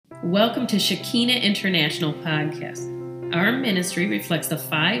Welcome to Shekinah International Podcast. Our ministry reflects the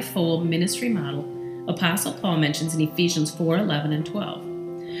five-fold ministry model Apostle Paul mentions in Ephesians 4:11 and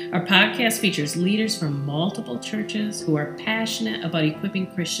 12. Our podcast features leaders from multiple churches who are passionate about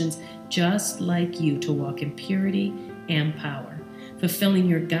equipping Christians just like you to walk in purity and power, fulfilling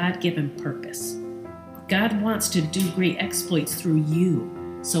your God-given purpose. God wants to do great exploits through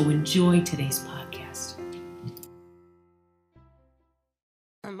you, so enjoy today's podcast.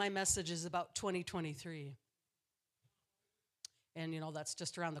 My message is about 2023. And, that's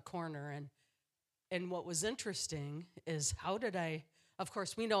just around the corner. And what was interesting is of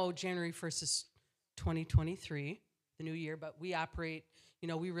course, we know January 1st is 2023, the new year, but we operate,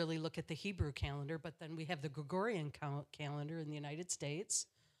 we really look at the Hebrew calendar, but then we have the Gregorian calendar in the United States.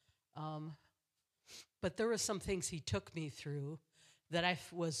 But there were some things he took me through that I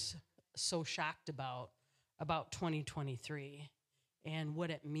was so shocked about 2023. And what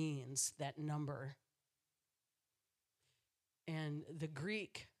it means, that number. And the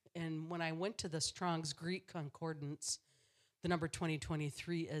Greek, and when I went to the Strong's Greek Concordance, the number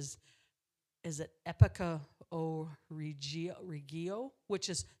 2023 is it epika o regio, which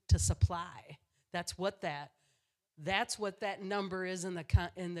is to supply. That's what that number is in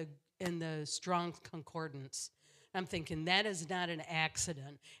the Strong's Concordance. I'm thinking that is not an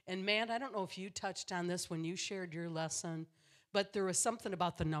accident. And man, I don't know if you touched on this when you shared your lesson, but there was something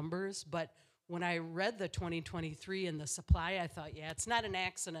about the numbers. But when I read the 2023 and the supply, I thought, yeah, it's not an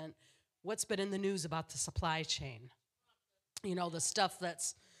accident. What's been in the news about the supply chain? The stuff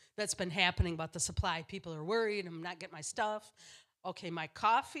that's been happening about the supply. People are worried, I'm not getting my stuff. Okay, my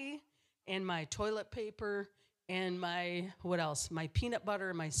coffee and my toilet paper and my peanut butter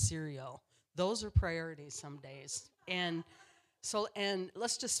and my cereal. Those are priorities some days. And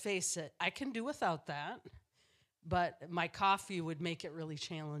let's just face it, I can do without that. But my coffee would make it really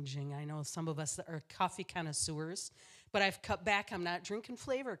challenging. I know some of us are coffee connoisseurs, but I've cut back. I'm not drinking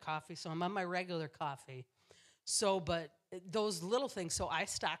flavored coffee, so I'm on my regular coffee. But those little things, so I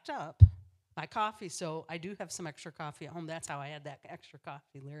stocked up my coffee, so I do have some extra coffee at home. That's how I had that extra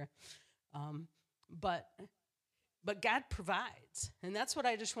coffee, Lyra. But God provides, and that's what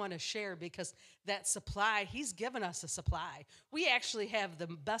I just want to share, because that supply, he's given us a supply. We actually have the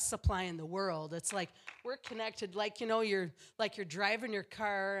best supply in the world. It's like we're connected, you're driving your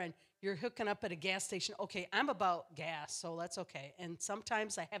car and you're hooking up at a gas station. Okay, I'm about gas, so that's okay. And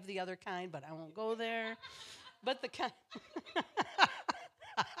sometimes I have the other kind, but I won't go there. But the kind...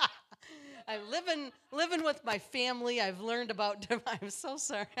 I'm living with my family. I've learned about... I'm so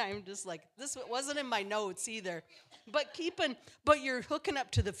sorry. I'm just like, this wasn't in my notes either. But you're hooking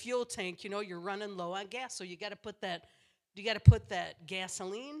up to the fuel tank. You're running low on gas, so you got to put that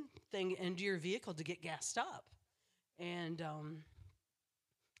gasoline thing into your vehicle to get gassed up. And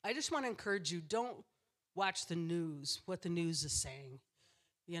I just want to encourage you, don't watch the news, what the news is saying.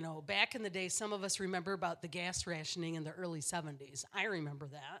 Back in the day, some of us remember about the gas rationing in the early 70s. I remember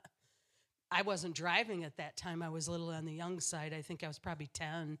that. I wasn't driving at that time. I was a little on the young side. I think I was probably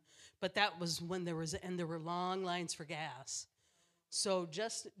 10. But that was when there were long lines for gas. So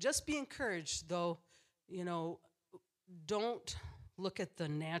just be encouraged, though. Don't look at the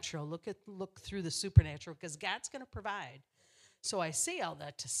natural. Look through the supernatural, because God's going to provide. So I say all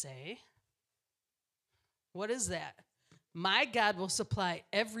that to say, what is that? My God will supply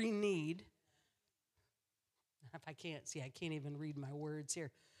every need. If I can't see, I can't even read my words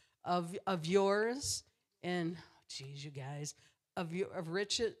here. Of yours, and geez, you guys, of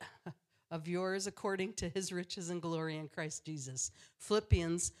yours according to his riches and glory in Christ Jesus.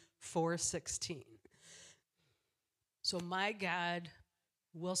 Philippians 4:16. So my God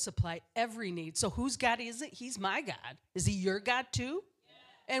will supply every need. So whose God is it? He's my God. Is he your God too?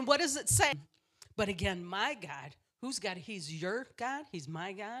 Yeah. And what does it say? But again, my God. Whose God? He's your God. He's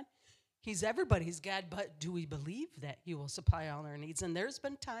my God. He's everybody's God, but do we believe that he will supply all our needs? And there's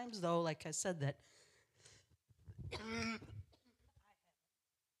been times, though, like I said, that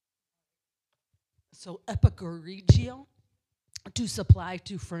so epicurigio, to supply,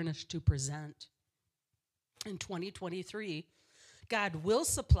 to furnish, to present. In 2023, God will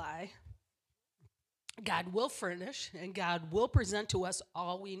supply, God will furnish, and God will present to us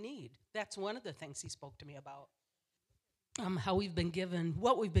all we need. That's one of the things he spoke to me about. What we've been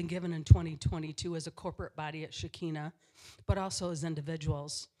given in 2022 as a corporate body at Shekinah, but also as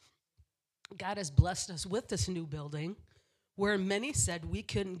individuals. God has blessed us with this new building, where many said we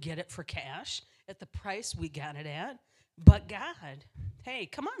couldn't get it for cash at the price we got it at. But God, hey,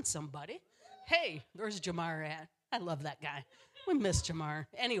 come on, somebody. Hey, where's Jamar at? I love that guy. We miss Jamar.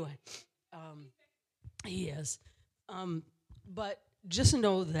 Anyway, he is. But just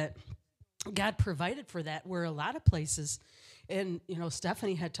know that God provided for that, where a lot of places, and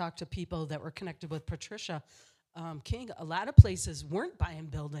Stephanie had talked to people that were connected with Patricia King. A lot of places weren't buying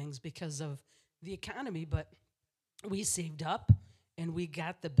buildings because of the economy, but we saved up and we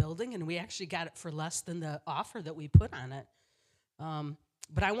got the building, and we actually got it for less than the offer that we put on it.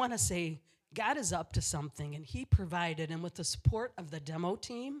 But I want to say God is up to something, and He provided, and with the support of the demo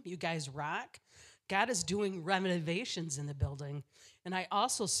team, you guys rock. God is doing renovations in the building. And I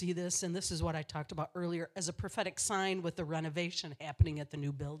also see this, and this is what I talked about earlier, as a prophetic sign with the renovation happening at the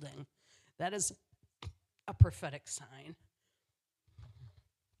new building. That is a prophetic sign.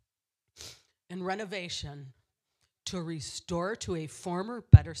 And renovation to restore to a former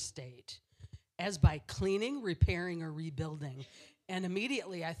better state, as by cleaning, repairing, or rebuilding. And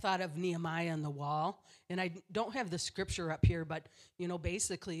immediately I thought of Nehemiah on the wall. And I don't have the scripture up here, but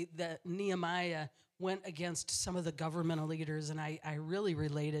basically that Nehemiah went against some of the governmental leaders, and I really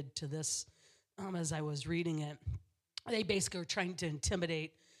related to this as I was reading it. They basically were trying to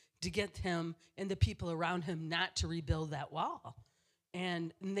intimidate, to get him and the people around him not to rebuild that wall.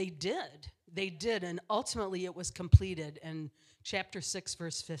 And they did. They did, and ultimately it was completed in chapter 6,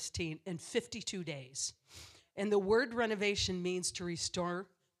 verse 15, in 52 days. And the word renovation means to restore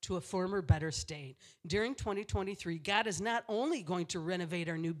to a former better state. During 2023, God is not only going to renovate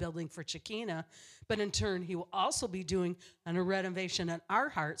our new building for Shekinah, but in turn, He will also be doing a renovation in our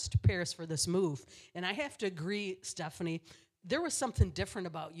hearts to prepare us for this move. And I have to agree, Stephanie, there was something different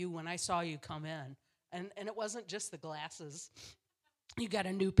about you when I saw you come in. And it wasn't just the glasses. You got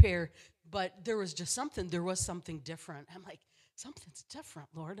a new pair, but there was something different. I'm like, something's different,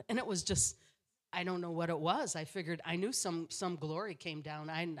 Lord. And it was just, I don't know what it was. I figured, I knew some glory came down.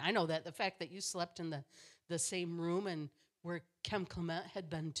 I know that. The fact that you slept in the same room and where Kim Clement had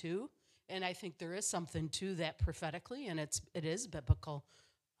been too. And I think there is something to that prophetically, and it is biblical,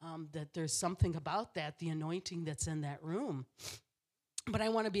 that there's something about that, the anointing that's in that room. But I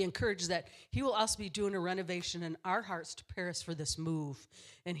want to be encouraged that He will also be doing a renovation in our hearts to prepare us for this move.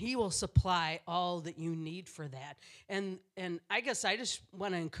 And He will supply all that you need for that. And I guess I just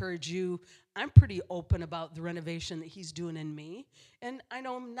want to encourage you. I'm pretty open about the renovation that He's doing in me. And I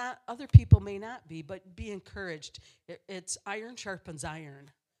know not other people may not be, but be encouraged. It's iron sharpens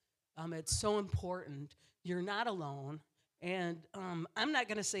iron. It's so important. You're not alone. And I'm not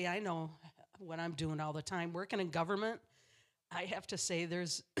going to say I know what I'm doing all the time. Working in government, I have to say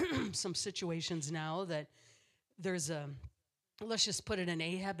there's some situations now that there's let's just put it in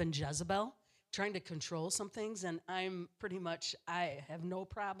Ahab and Jezebel, trying to control some things, and I have no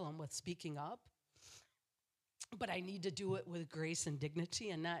problem with speaking up, but I need to do it with grace and dignity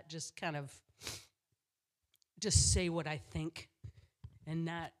and not just kind of just say what I think and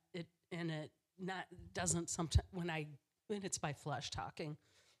doesn't sometimes when it's my flesh talking,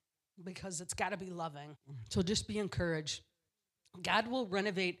 because it's got to be loving. So just be encouraged. God will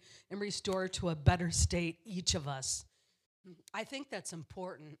renovate and restore to a better state each of us. I think that's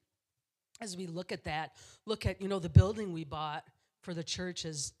important as we look at that. Look at, the building we bought for the church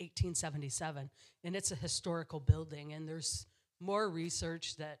is 1877, and it's a historical building, and there's more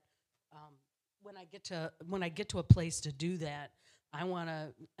research that when I get to a place to do that, I want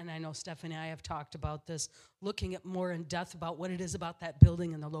to, and I know Stephanie and I have talked about this, looking at more in depth about what it is about that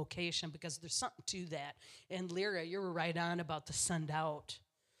building and the location, because there's something to that. And Lyra, you were right on about the send out.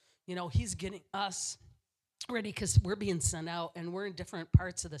 He's getting us ready because we're being sent out, and we're in different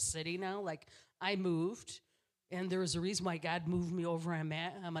parts of the city now. Like, I moved, and there was a reason why God moved me over. I'm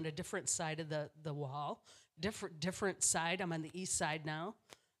on a different side of the wall, different side. I'm on the east side now,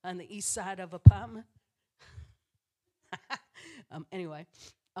 on the east side of apartment. Anyway,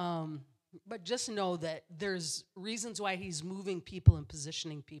 but just know that there's reasons why He's moving people and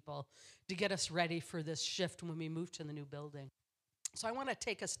positioning people to get us ready for this shift when we move to the new building. So I want to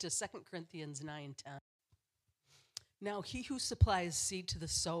take us to 2 Corinthians 9:10. Now, He who supplies seed to the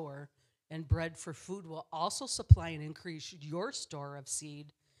sower and bread for food will also supply and increase your store of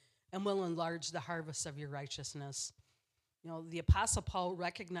seed and will enlarge the harvest of your righteousness. The Apostle Paul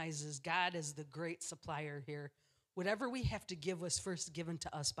recognizes God as the great supplier here. Whatever we have to give was first given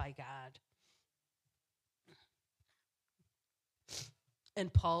to us by God.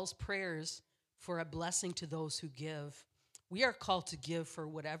 And Paul's prayers for a blessing to those who give. We are called to give, for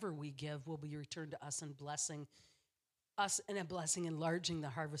whatever we give will be returned to us in blessing, enlarging the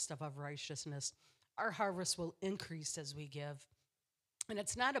harvest of our righteousness. Our harvest will increase as we give. And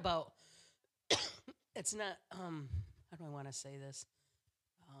it's not about, it's not, how do I want to say this?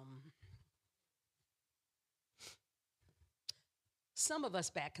 Some of us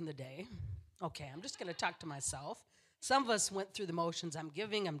back in the day, okay, I'm just going to talk to myself. some of us went through the motions. I'm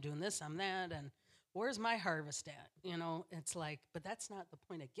giving, I'm doing this, I'm that, and where's my harvest at? You know, it's like, but that's not the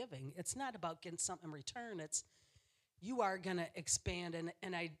point of giving. It's not about getting something in return. It's you are gonna expand,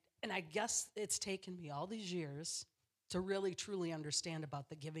 and I guess it's taken me all these years to really truly understand about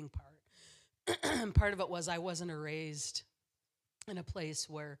the giving part. Part of it was I wasn't raised in a place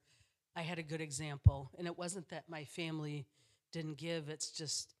where I had a good example, and it wasn't that my family didn't give. It's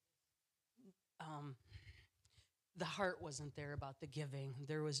just um, the heart wasn't there about the giving.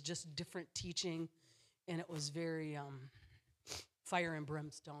 There was just different teaching, and it was very fire and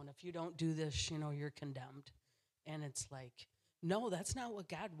brimstone. If you don't do this, you know, you're condemned. And it's like, no, that's not what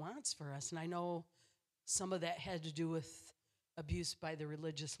God wants for us. And I know some of that had to do with abuse by the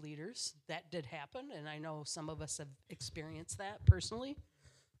religious leaders. That did happen, and I know some of us have experienced that personally.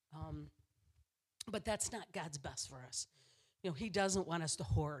 Um, but that's not God's best for us. You know, He doesn't want us to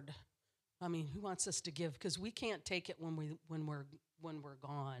hoard. I mean, He wants us to give because we can't take it when we're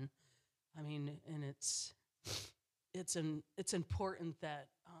gone. I mean, and it's important that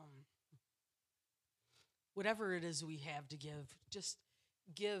whatever it is we have to give, just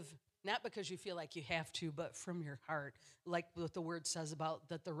give, not because you feel like you have to, but from your heart, like what the word says about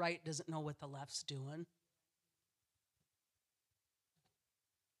that the right doesn't know what the left's doing.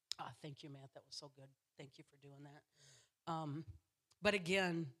 Thank you, Matt. That was so good. Thank you for doing that. But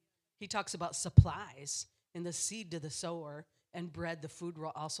again, he talks about supplies and the seed to the sower and bread, the food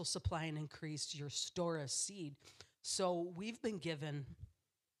will also supply and increase your store of seed. So we've been given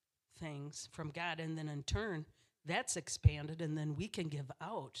things from God, and then in turn, that's expanded, and then we can give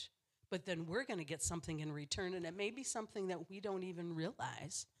out. But then we're going to get something in return, and it may be something that we don't even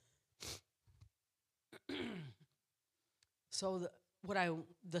realize. So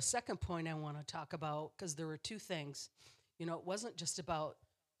the second point I want to talk about, because there were two things. You know, it wasn't just about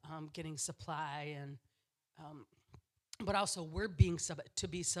getting supply, and but also we're being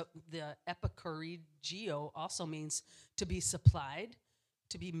the epikoregio also means to be supplied,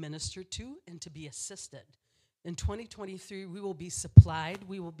 to be ministered to, and to be assisted. In 2023, we will be supplied,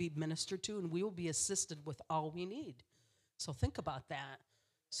 we will be ministered to, and we will be assisted with all we need. So think about that.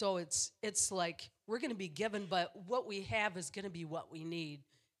 So it's like we're going to be given, but what we have is going to be what we need,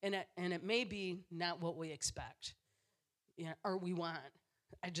 and it may be not what we expect, or we want.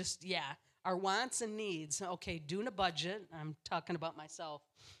 Our wants and needs. Okay, doing a budget. I'm talking about myself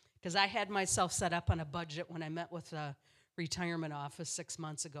because I had myself set up on a budget when I met with a retirement office 6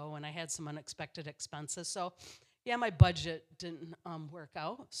 months ago, and I had some unexpected expenses. So, yeah, my budget didn't work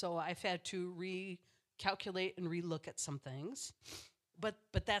out. So I've had to recalculate and relook at some things.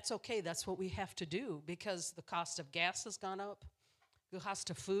 But that's okay. That's what we have to do because the cost of gas has gone up, the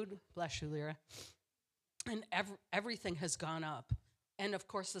cost of food, bless you, Lyra, and everything has gone up. And, of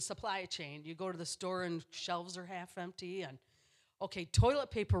course, the supply chain. You go to the store and shelves are half empty. And, okay, toilet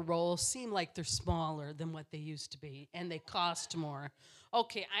paper rolls seem like they're smaller than what they used to be, and they cost more.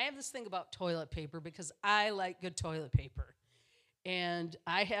 Okay, I have this thing about toilet paper because I like good toilet paper. And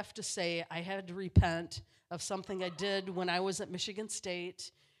I have to say I had to repent of something I did when I was at Michigan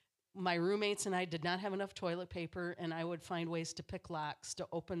State. My roommates and I did not have enough toilet paper, and I would find ways to pick locks to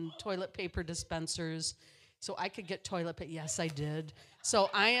open toilet paper dispensers so I could get toilet paper. Yes, I did.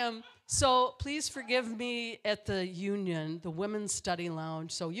 So please forgive me at the union, the women's study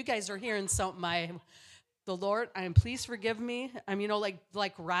lounge. So you guys are hearing something. The Lord, please forgive me.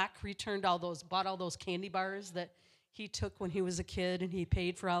 Like Rock bought all those candy bars that he took when he was a kid, and he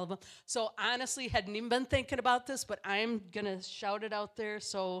paid for all of them. So honestly, hadn't even been thinking about this, but I'm gonna shout it out there.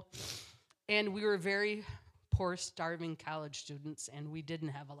 And we were very poor, starving college students, and we didn't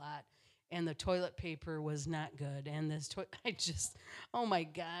have a lot. And the toilet paper was not good. And oh my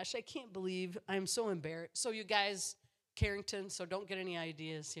gosh, I can't believe I'm so embarrassed. So you guys, Carrington, so don't get any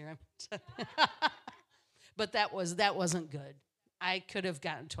ideas here. But that wasn't good. I could have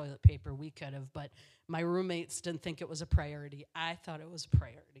gotten toilet paper. We could have, but my roommates didn't think it was a priority. I thought it was a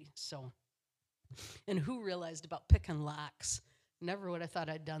priority. So, and who realized about picking locks? Never would have thought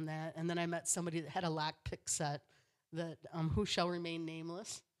I'd done that. And then I met somebody that had a lock pick set that who shall remain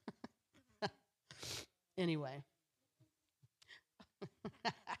nameless. Anyway.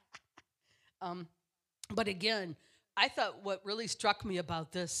 But again, I thought what really struck me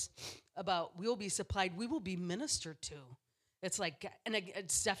about this, about we'll be supplied, we will be ministered to. It's like, and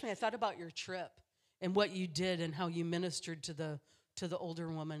it's definitely, I thought about your trip and what you did and how you ministered to the older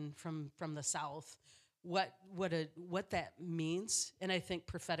woman from the South, what that means, and I think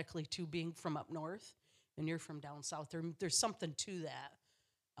prophetically too, being from up north, and you're from down south, there's something to that.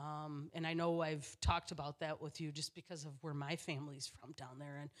 And I know I've talked about that with you just because of where my family's from down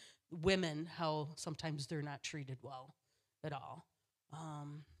there, and women, how sometimes they're not treated well at all.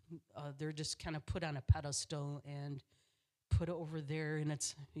 Um, they're just kind of put on a pedestal and put over there, and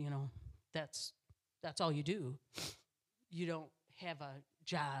it's, that's that's all you do. You don't have a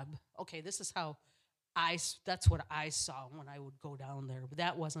job. Okay, this is how that's what I saw when I would go down there. But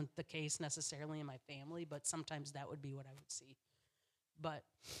that wasn't the case necessarily in my family, but sometimes that would be what I would see. But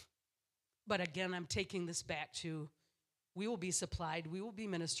but again, I'm taking this back to, we will be supplied, we will be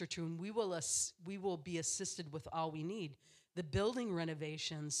ministered to, and we will be assisted with all we need. The building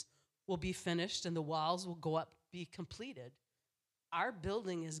renovations will be finished and the walls will go up, be completed. Our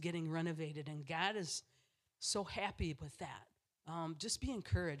building is getting renovated, and God is so happy with that. Just be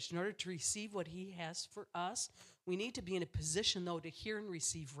encouraged. In order to receive what He has for us, we need to be in a position, though, to hear and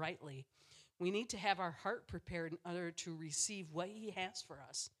receive rightly. We need to have our heart prepared in order to receive what He has for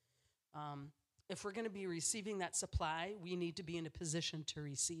us. If we're going to be receiving that supply, we need to be in a position to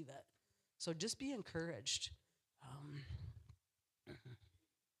receive it. So just be encouraged.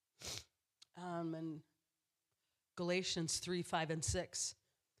 And Galatians 3, 5, and 6.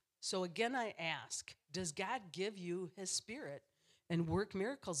 So again, I ask, does God give you His Spirit and work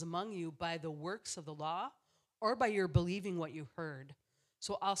miracles among you by the works of the law or by your believing what you heard?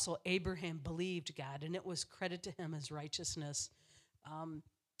 So also Abraham believed God, and it was credited to him as righteousness.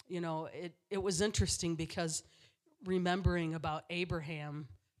 It was interesting because remembering about Abraham,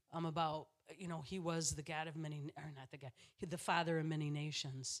 he was the God of many, or not the God, the father of many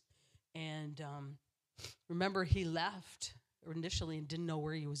nations. And remember, he left initially and didn't know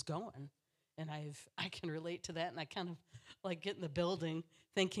where he was going. And I can relate to that, and I kind of like get in the building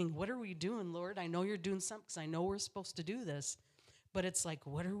thinking, what are we doing, Lord? I know you're doing something because I know we're supposed to do this. But it's like,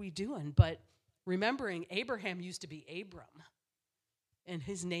 what are we doing? But remembering Abraham used to be Abram, and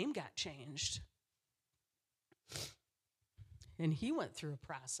his name got changed. And he went through a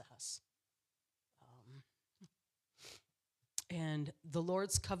process. And the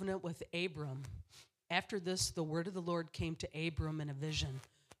Lord's covenant with Abram. After this, the word of the Lord came to Abram in a vision.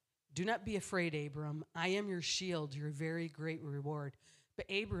 Do not be afraid, Abram. I am your shield, your very great reward.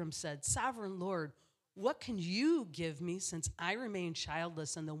 But Abram said, Sovereign Lord, what can you give me since I remain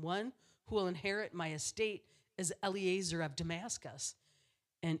childless, and the one who will inherit my estate is Eliezer of Damascus?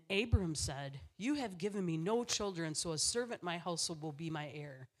 And Abram said, you have given me no children, so a servant in my household will be my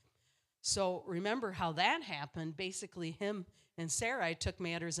heir. So remember how that happened. Basically, him and Sarai took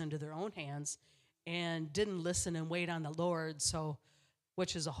matters into their own hands and didn't listen and wait on the Lord,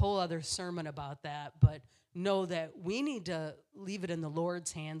 which is a whole other sermon about that. But know that we need to leave it in the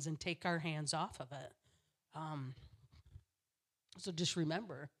Lord's hands and take our hands off of it. So just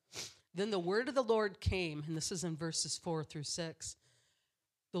remember. Then the word of the Lord came, and this is in verses 4 through 6.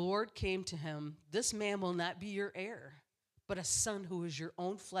 The Lord came to him, this man will not be your heir, but a son who is your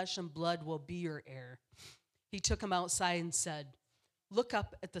own flesh and blood will be your heir. He took him outside and said, look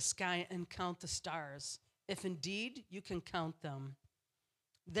up at the sky and count the stars, if indeed you can count them.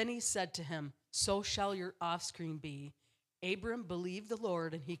 Then he said to him, so shall your offspring be. Abram believed the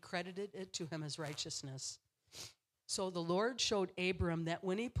Lord, and he credited it to him as righteousness. So the Lord showed Abram that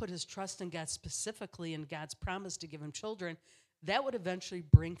when he put his trust in God, specifically in God's promise to give him children, that would eventually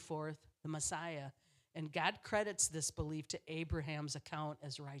bring forth the Messiah. And God credits this belief to Abraham's account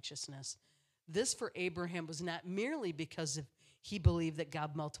as righteousness. This for Abraham was not merely because he believed that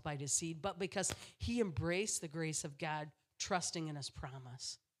God multiplied his seed, but because he embraced the grace of God, trusting in his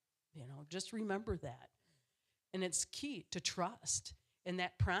promise. Just remember that. And it's key to trust in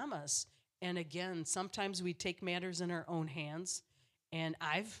that promise. And again, sometimes we take matters in our own hands. And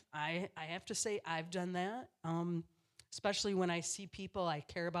I have to say, I've done that. Especially when I see people I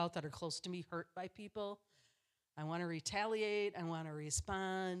care about that are close to me hurt by people. I want to retaliate. I want to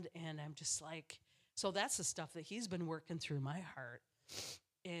respond. And I'm just like, so that's the stuff that he's been working through my heart.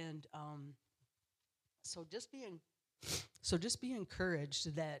 And so just be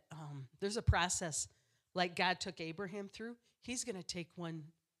encouraged that there's a process like God took Abraham through. He's going to take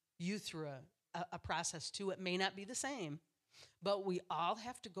you through a process too. It may not be the same, but we all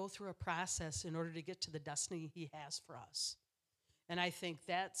have to go through a process in order to get to the destiny he has for us. And I think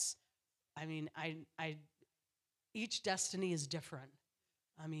each destiny is different.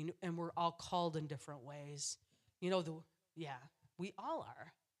 And we're all called in different ways. We all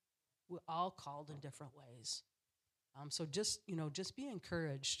are. We're all called in different ways. So just be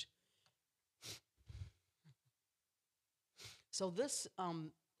encouraged. So this,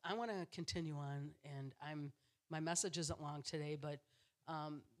 I want to continue on, and my message isn't long today, but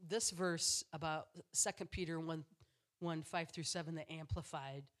this verse about 2 Peter 1, 1, 5 through 7, the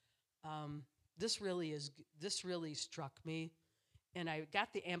Amplified. This really struck me. And I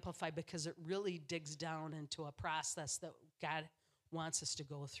got the Amplified because it really digs down into a process that God wants us to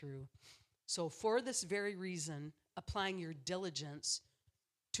go through. So for this very reason, applying your diligence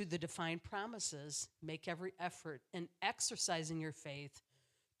to the defined promises, make every effort in exercising your faith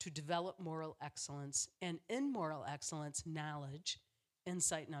to develop moral excellence, and in moral excellence, knowledge,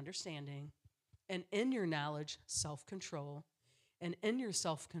 insight, and understanding, and in your knowledge, self-control, and in your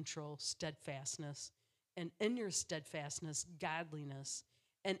self-control, steadfastness, and in your steadfastness, godliness,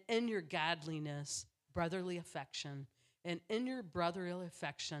 and in your godliness, brotherly affection, and in your brotherly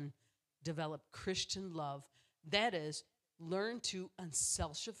affection, develop Christian love. That is, learn to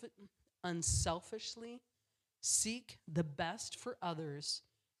unselfishly seek the best for others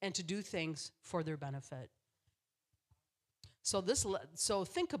and to do things for their benefit. So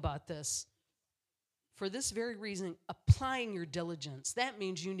think about this. For this very reason, applying your diligence, that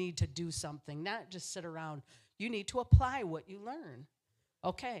means you need to do something, not just sit around. You need to apply what you learn.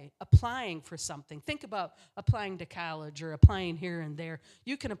 Okay, applying for something. Think about applying to college or applying here and there.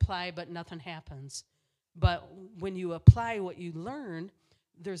 You can apply, but nothing happens. But when you apply what you learn,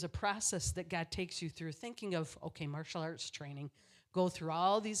 there's a process that God takes you through, thinking of, okay, martial arts training. Go through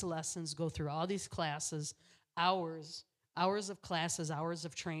all these lessons, go through all these classes, hours of classes, hours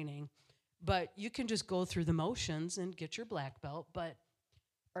of training. But you can just go through the motions and get your black belt, but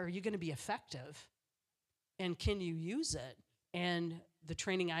are you going to be effective? And can you use it? And the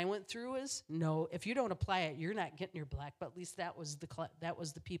training I went through is, no, if you don't apply it, you're not getting your black belt. At least that was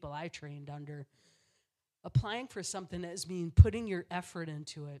the people I trained under. Applying for something is mean putting your effort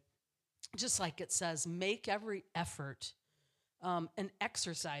into it. Just like it says, make every effort. And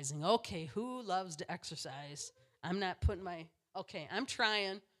exercising. Okay, who loves to exercise? I'm not putting I'm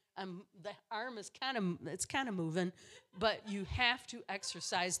trying. The arm is kind of moving, but you have to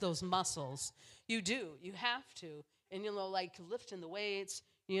exercise those muscles. You do. You have to. And, like lifting the weights,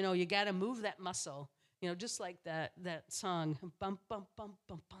 you got to move that muscle. Just like that song, bum, bum, bum,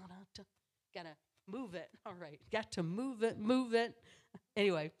 bum, got to move it. All right, got to move it.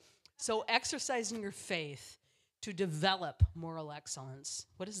 Anyway, so exercising your faith to develop moral excellence.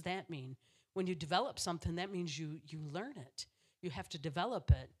 What does that mean? When you develop something, that means you learn it. You have to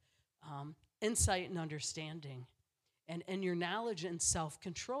develop it. Insight and understanding. And in your knowledge and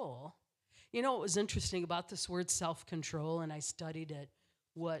self-control. What was interesting about this word self-control, and I studied it,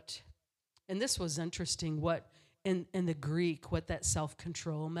 and this was interesting, what in the Greek, what that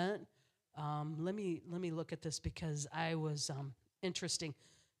self-control meant. Let me look at this because I was interesting.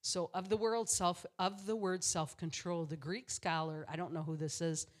 So of the word self-control, the Greek scholar, I don't know who this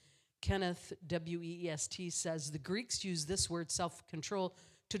is, Kenneth West says the Greeks use this word self-control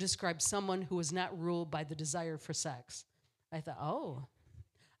to describe someone who is not ruled by the desire for sex. I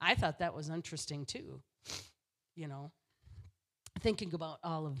thought that was interesting too. Thinking about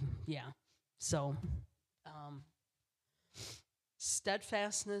all of, So,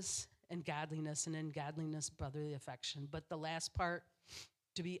 steadfastness and godliness, and in godliness, brotherly affection. But the last part,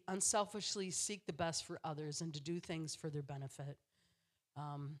 to be unselfishly seek the best for others and to do things for their benefit.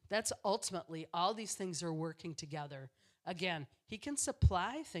 That's ultimately, all these things are working together. Again, he can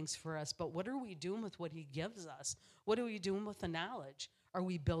supply things for us, but what are we doing with what he gives us? What are we doing with the knowledge? Are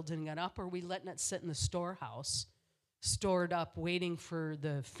we building it up? Or are we letting it sit in the storehouse, stored up, waiting for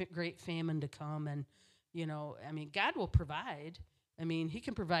the great famine to come? And, God will provide. He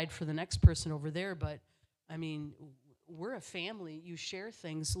can provide for the next person over there, but, we're a family. You share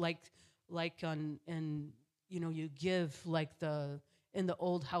things like you give, like in the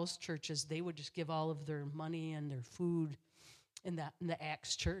old house churches, they would just give all of their money and their food. In the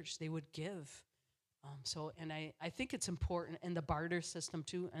Acts church, they would give. I think it's important in the barter system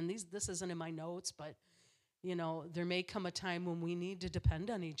too. And this isn't in my notes, but there may come a time when we need to depend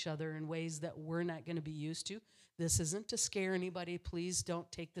on each other in ways that we're not going to be used to. This isn't to scare anybody. Please don't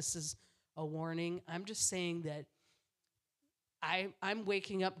take this as a warning. I'm just saying that I'm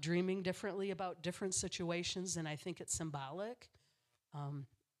waking up dreaming differently about different situations, and I think it's symbolic.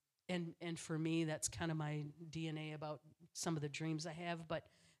 And for me, that's kind of my DNA about some of the dreams I have. But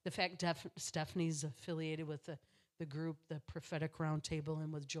the fact Stephanie's affiliated with the group, the Prophetic Roundtable,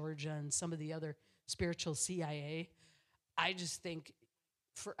 and with Georgia and some of the other spiritual CIA, I just think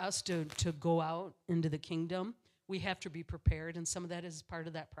for us to go out into the kingdom, we have to be prepared, and some of that is part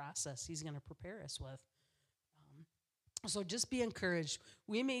of that process he's going to prepare us with. So just be encouraged.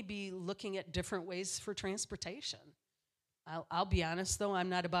 We may be looking at different ways for transportation. I'll be honest, though, I'm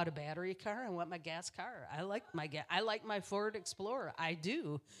not about a battery car. I want my gas car. I like my Ford Explorer. I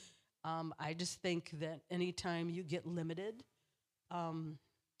do. I just think that anytime you get limited,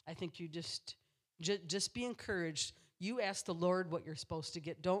 I think you just be encouraged. You ask the Lord what you're supposed to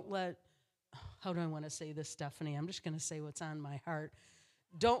get. Don't let, how do I want to say this, Stephanie? I'm just going to say what's on my heart.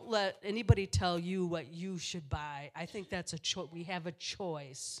 Don't let anybody tell you what you should buy. I think that's a choice. We have a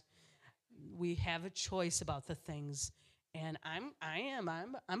choice. We have a choice about the things. And I'm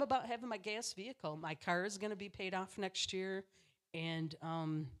about having my gas vehicle. My car is going to be paid off next year, and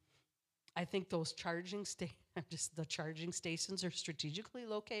I think those the charging stations are strategically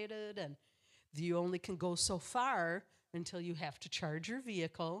located, and you only can go so far until you have to charge your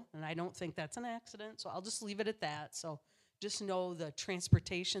vehicle. And I don't think that's an accident, so I'll just leave it at that. So just know the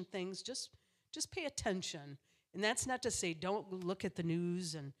transportation things. Just pay attention. And that's not to say don't look at the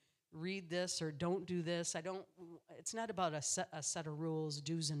news and read this or don't do this. It's not about a set of rules,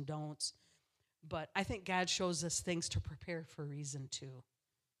 do's and don'ts. But I think God shows us things to prepare for a reason too.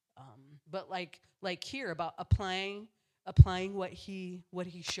 But like here about applying what he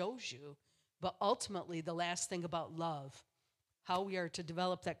shows you. But ultimately, the last thing about love, how we are to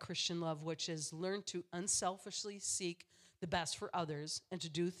develop that Christian love, which is learn to unselfishly seek the best for others and to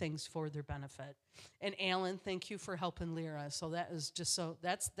do things for their benefit. And Alan, thank you for helping Lyra. So that is just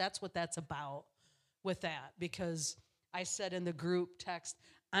that's what that's about with that, because I said in the group text,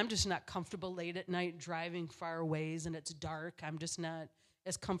 I'm just not comfortable late at night driving far ways and it's dark. I'm just not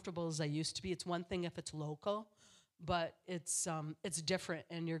as comfortable as I used to be. It's one thing if it's local, but it's different,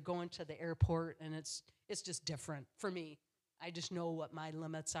 and you're going to the airport and it's just different for me. I just know what my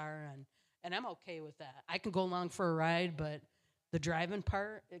limits are, and I'm okay with that. I can go along for a ride, but the driving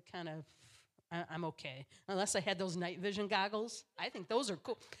part, I'm okay. Unless I had those night vision goggles. I think those are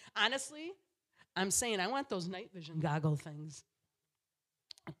cool. Honestly, I'm saying I want those night vision goggle things.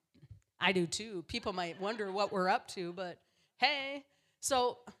 I do too. People might wonder what we're up to, but hey.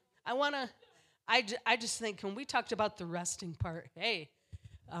 So I just think when we talked about the resting part, hey,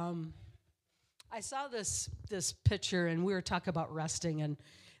 I saw this picture and we were talking about resting, and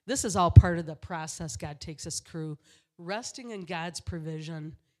this is all part of the process God takes us through. Resting in God's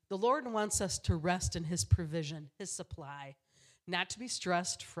provision. The Lord wants us to rest in his provision, his supply, not to be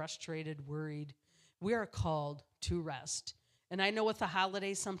stressed, frustrated, worried. We are called to rest. And I know with the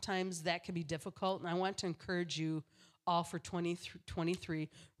holidays sometimes that can be difficult, and I want to encourage you all for 2023,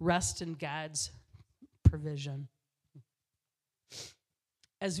 rest in God's provision.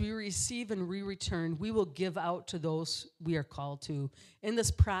 As we receive and return, we will give out to those we are called to. In this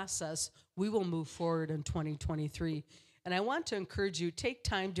process, we will move forward in 2023. And I want to encourage you, take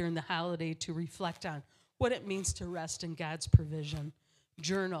time during the holiday to reflect on what it means to rest in God's provision.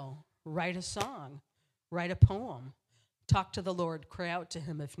 Journal, write a song, write a poem, talk to the Lord, cry out to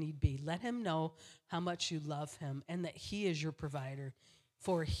him if need be. Let him know how much you love him and that he is your provider,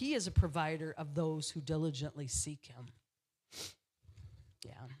 for he is a provider of those who diligently seek him.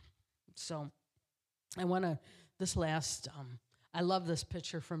 Yeah. So I want to, I love this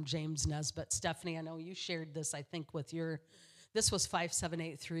picture from James Nesbitt. Stephanie, I know you shared this, I think, with this was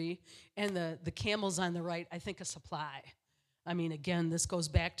 5783, and the camels on the right, I think, a supply. I mean, again, this goes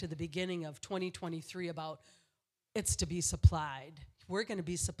back to the beginning of 2023 about it's to be supplied. We're going to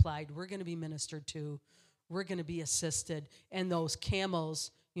be supplied. We're going to be ministered to. We're going to be assisted. And those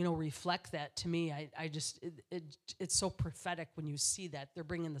camels, reflect that to me. It's so prophetic when you see that. They're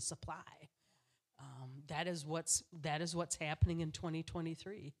bringing the supply. That is what's happening in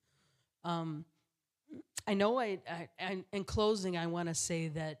 2023. I know in closing, I want to say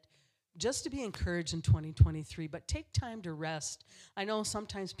that just to be encouraged in 2023, but take time to rest. I know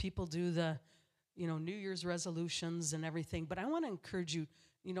sometimes people do the New Year's resolutions and everything, but I want to encourage you,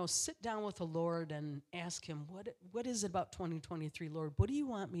 sit down with the Lord and ask him, what is it about 2023, Lord? What do you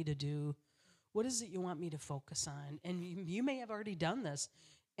want me to do? What is it you want me to focus on? And you may have already done this,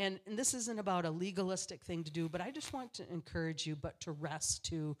 and this isn't about a legalistic thing to do, but I just want to encourage you, but to rest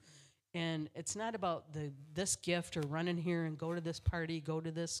too. And it's not about this gift or run in here and go to this party, go to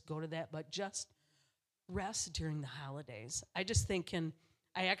this, go to that, but just rest during the holidays. I just think,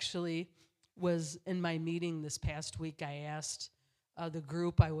 I actually was in my meeting this past week, I asked the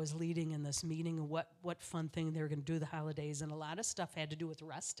group I was leading in this meeting what fun thing they were going to do the holidays, and a lot of stuff had to do with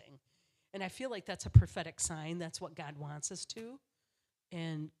resting. And I feel like that's a prophetic sign. That's what God wants us to.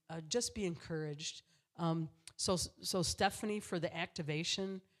 And just be encouraged. So Stephanie, for the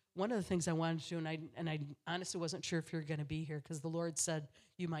activation, one of the things I wanted to do, and I honestly wasn't sure if you were going to be here because the Lord said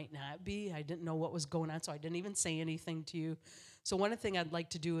you might not be. I didn't know what was going on, so I didn't even say anything to you. So one of the things I'd like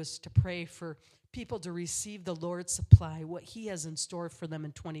to do is to pray for people to receive the Lord's supply, what he has in store for them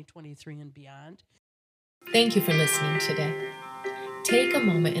in 2023 and beyond. Thank you for listening today. Take a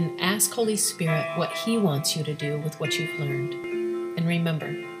moment and ask Holy Spirit what He wants you to do with what you've learned. And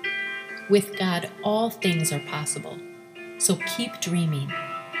remember, with God, all things are possible. So keep dreaming,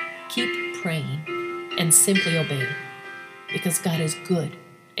 keep praying, and simply obey. Because God is good,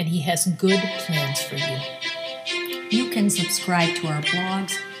 and He has good plans for you. You can subscribe to our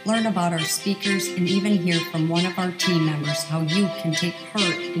blogs, learn about our speakers, and even hear from one of our team members how you can take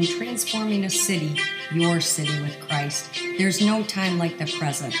part in transforming a city, your city with Christ. There's no time like the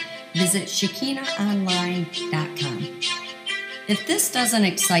present. Visit ShekinahOnline.com. If this doesn't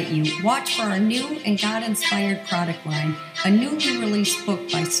excite you, watch for our new and God-inspired product line, a newly released book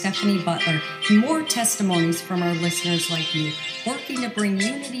by Stephanie Butler, and more testimonies from our listeners like you, working to bring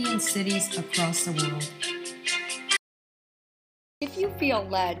unity in cities across the world. If you feel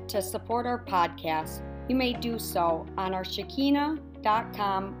led to support our podcast, you may do so on our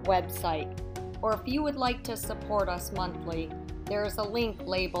Shekinah.com website. Or if you would like to support us monthly, there is a link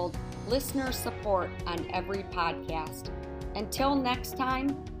labeled Listener Support on every podcast. Until next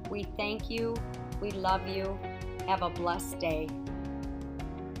time, we thank you, we love you, have a blessed day.